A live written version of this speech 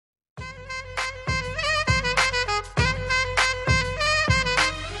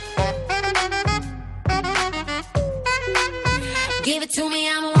Give it to me,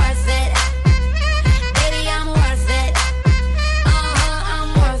 I'm worth it. Baby, I'm worth it.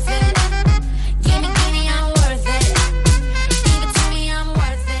 I'm worth it. Give me, I'm worth it. Give it to me, I'm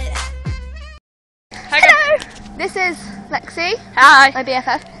worth it. Hello! This is Lexi. Hi. My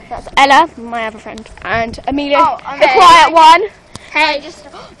BFF. That's Ella, my other friend. And Amelia, the hey. quiet one. Hey. Pigs!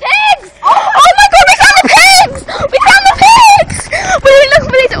 Oh my god, we found the pigs! We found the pigs! We've been looking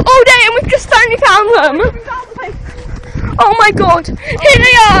for these all day and we've just finally found them. Oh my god, here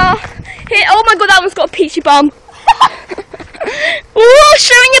they are. Here, oh my god, that one's got a peachy bum. Ooh,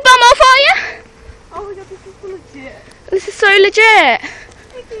 showing your bum off, are you? Oh my god, this is so legit. This is so legit.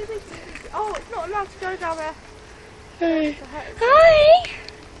 Oh, it's not allowed to go down there. Hi. Hi.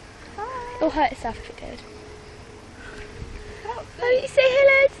 It'll hurt itself if it did. Oh, you say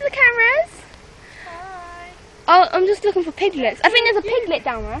hello to the cameras? Hi. Oh, I'm just looking for piglets. I think there's a piglet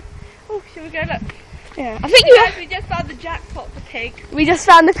down there. Oh, should we go look? Yeah, I think We just found the jackpot for pig. we just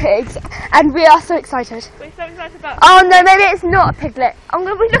found the pigs, and we are so excited. We're so excited about. Oh no, maybe it's not a piglet. I'm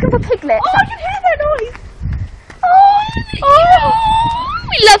gonna be looking for piglets. Oh, I can hear that noise. Oh,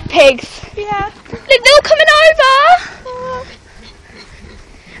 we love pigs. Yeah. Look, they're all coming over.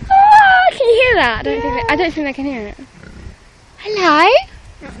 Oh, can you hear that? I don't think they can hear it. Hello.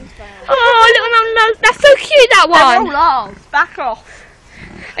 Oh, little mum, that's so cute. That one. They're all ours. Back off.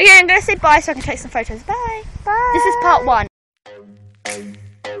 Okay, I'm gonna say bye so I can take some photos. Bye. Bye. This is part 1.